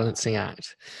sort of balancing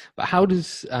act. But how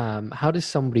does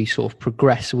somebody sort of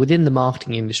progress within the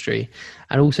marketing industry?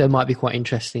 And also, it might be quite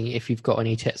interesting if you've got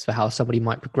any tips for how somebody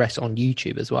might progress on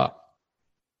YouTube as well.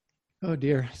 Oh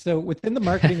dear. So within the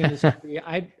marketing industry,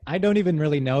 I don't even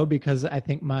really know, because I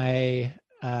think my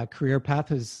career path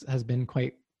has been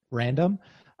quite random.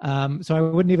 So I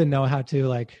wouldn't even know how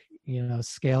to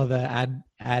scale the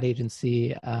ad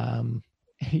agency,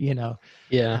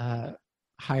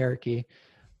 hierarchy.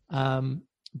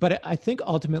 But I think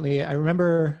ultimately, I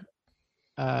remember,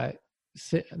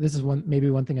 this is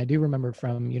one thing I do remember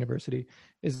from university,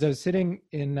 is I was sitting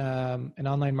in an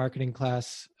online marketing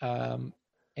class,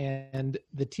 and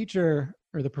the teacher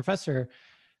or the professor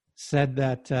said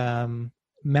that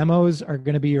memos are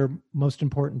going to be your most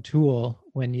important tool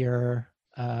when you're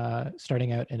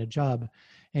starting out in a job.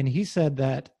 And he said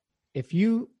that if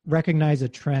you recognize a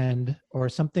trend or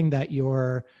something that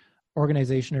your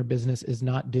organization or business is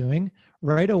not doing,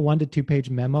 write a 1 to 2 page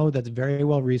memo that's very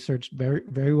well researched, very,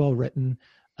 very well written,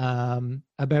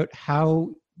 about how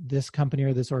this company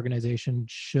or this organization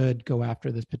should go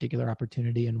after this particular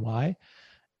opportunity and why.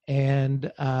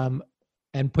 And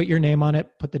put your name on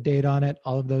it, put the date on it,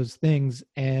 all of those things.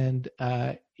 And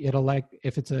it'll,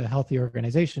 if it's a healthy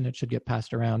organization, it should get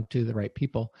passed around to the right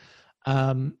people.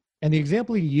 And the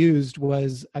example he used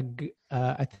was,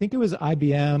 I think it was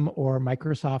IBM or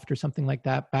Microsoft or something like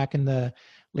that back in the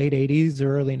late 80s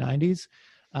or early 90s.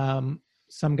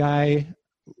 Some guy,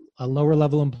 a lower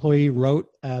level employee, wrote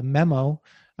a memo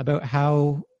about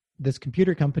how this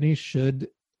computer company should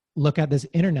look at this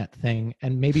internet thing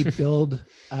and maybe build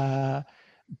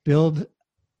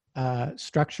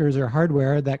structures or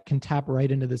hardware that can tap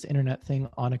right into this internet thing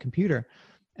on a computer.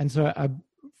 And so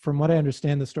from what I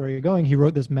understand the story going, he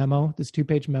wrote this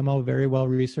 2-page memo, very well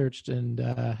researched, and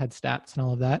had stats and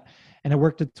all of that. And it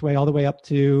worked its way all the way up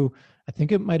to, I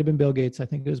think it might've been Bill Gates. I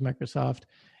think it was Microsoft.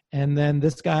 And then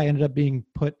this guy ended up being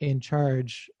put in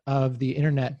charge of the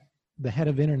internet, the head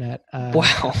of internet.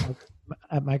 Wow.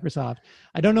 At Microsoft.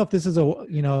 I don't know if this is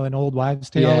an old wives'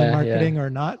 tale in marketing or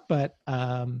not, but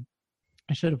I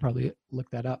should have probably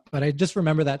looked that up. But I just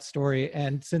remember that story.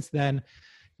 And since then,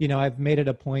 I've made it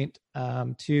a point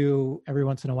to every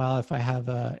once in a while,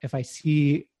 if I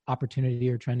see opportunity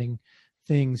or trending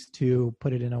things, to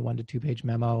put it in a 1 to 2 page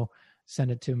memo, send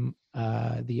it to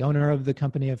the owner of the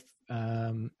company,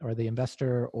 or the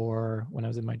investor, or when I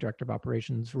was in my director of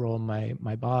operations role,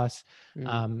 my boss,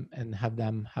 and have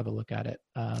them have a look at it.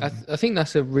 I think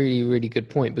that's a really, really good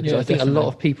point, because I think definitely. A lot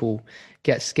of people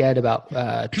get scared about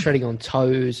treading on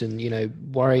toes and,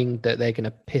 worrying that they're going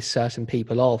to piss certain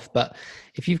people off. But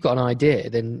if you've got an idea,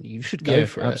 then you should go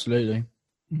for it. Absolutely.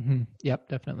 Mm-hmm. Yep,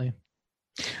 definitely.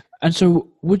 And so,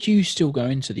 would you still go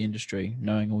into the industry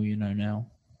knowing all you know now?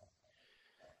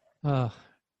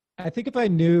 I think if I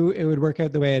knew it would work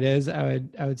out the way it is, I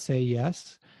would say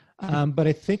yes. But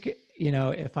I think,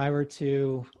 if I were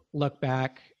to look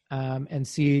back and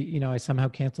see, I somehow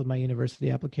canceled my university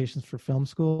applications for film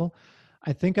school,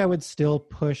 I think I would still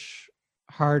push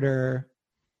harder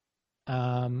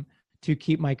to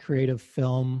keep my creative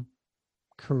film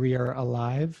career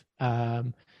alive,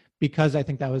 because I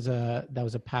think that was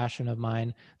a passion of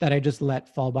mine that I just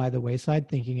let fall by the wayside,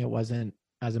 thinking it wasn't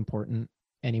as important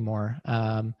anymore,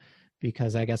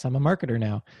 because I guess I'm a marketer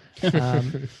now.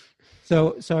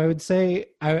 So I would say,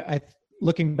 I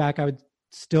looking back, I would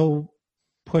still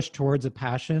push towards a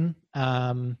passion,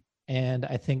 and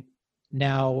I think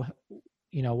now,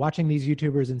 watching these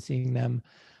YouTubers and seeing them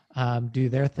do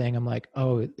their thing, I'm like,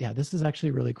 oh yeah, this is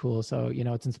actually really cool. So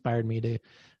it's inspired me to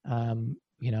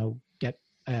get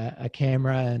a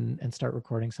camera and start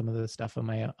recording some of the stuff on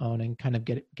my own and kind of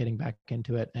getting back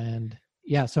into it. And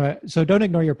yeah, so don't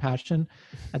ignore your passion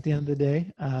at the end of the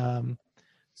day.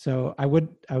 So I would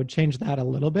change that a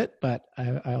little bit, but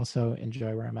I also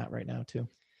enjoy where I'm at right now too.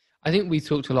 I think we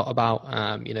talked a lot about,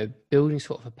 building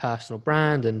sort of a personal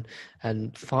brand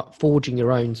and forging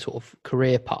your own sort of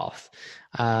career path.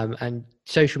 And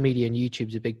social media and YouTube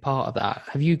is a big part of that.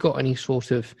 Have you got any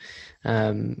sort of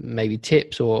maybe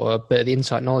tips or a bit of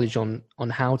insight knowledge on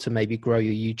how to maybe grow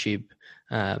your YouTube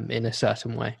in a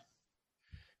certain way?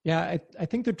 Yeah, I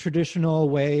think the traditional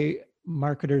way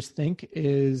marketers think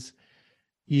is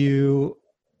you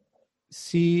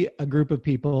see a group of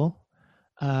people,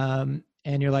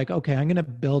 and you're like, okay, I'm going to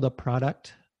build a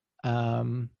product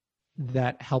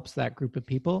that helps that group of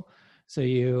people. So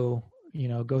you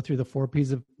go through the 4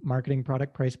 P's of marketing: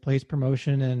 product, price, place,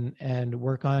 promotion, and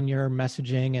work on your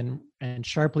messaging and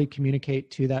sharply communicate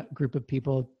to that group of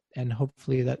people, and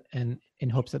hopefully and in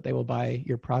hopes that they will buy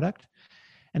your product.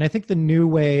 And I think the new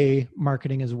way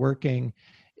marketing is working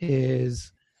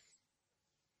is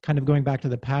kind of going back to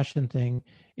the passion thing,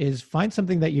 is find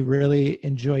something that you really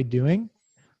enjoy doing,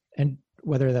 and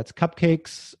whether that's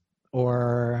cupcakes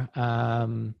or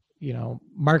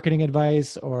marketing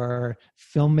advice or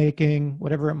filmmaking,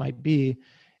 whatever it might be.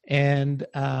 And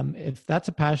if that's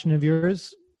a passion of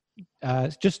yours,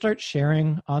 just start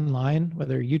sharing online,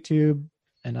 whether YouTube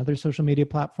and other social media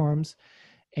platforms.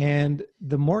 And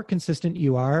the more consistent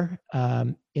you are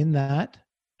in that,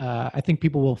 I think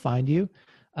people will find you.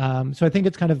 So I think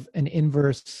it's kind of an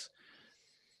inverse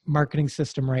marketing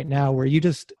system right now, where you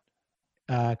just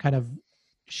kind of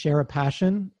share a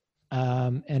passion,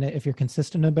 and if you're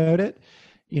consistent about it,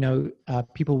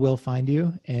 people will find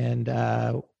you and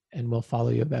will follow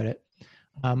you about it.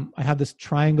 I have this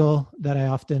triangle that I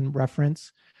often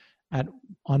reference.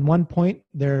 On one point,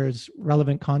 there's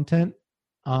relevant content.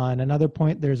 On another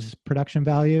point, there's production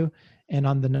value, and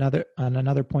on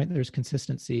another point, there's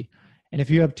consistency. And if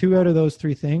you have 2 out of those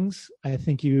 3 things, I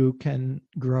think you can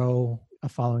grow a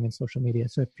following in social media.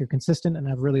 So if you're consistent and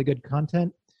have really good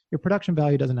content, your production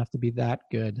value doesn't have to be that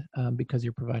good, because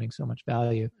you're providing so much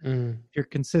value. If you're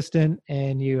consistent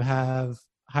and you have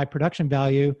high production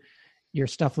value, your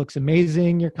stuff looks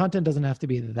amazing. Your content doesn't have to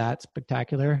be that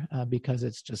spectacular, because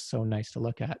it's just so nice to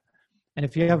look at. And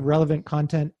if you have relevant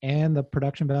content and the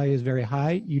production value is very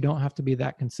high, you don't have to be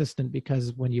that consistent,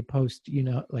 because when you post,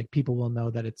 people will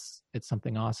know that it's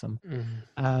something awesome.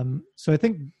 So I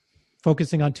think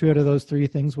focusing on 2 out of those 3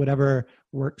 things, whatever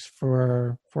works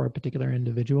for a particular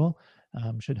individual,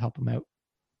 should help them out.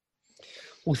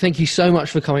 Well, thank you so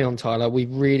much for coming on, Tyler. We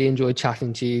really enjoyed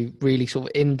chatting to you, really sort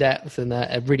of in depth and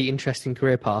a really interesting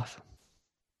career path.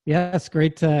 Yeah, it's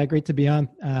great to be on.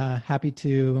 Happy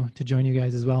to join you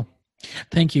guys as well.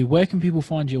 Thank you. Where can people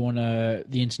find you on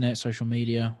the internet, social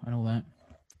media, and all that?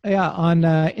 Yeah, on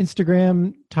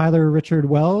Instagram, Tyler Richard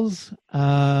Wells.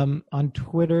 On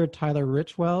Twitter, Tyler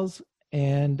Rich Wells.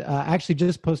 And I actually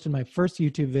just posted my first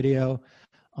YouTube video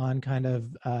on kind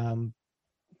of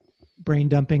brain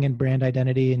dumping and brand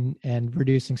identity and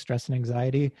reducing stress and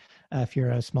anxiety if you're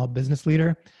a small business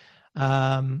leader.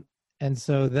 And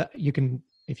so that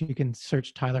if you can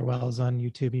search Tyler Wells on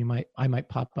YouTube, I might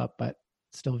pop up, but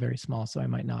still very small, so I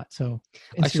might not. So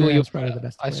Instagram's probably the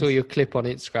best place. I saw your clip on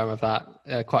Instagram of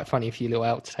that. Quite funny, a few little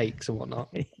outtakes and whatnot.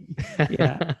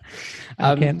 Yeah,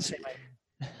 I can't say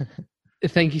my...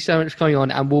 Thank you so much for coming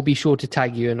on, and we'll be sure to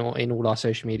tag you in all our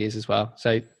social medias as well.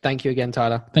 So thank you again,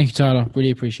 Tyler. Thank you, Tyler. Really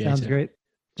appreciate it. Sounds great.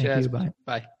 Thank Cheers. you. Bye.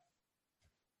 Bye.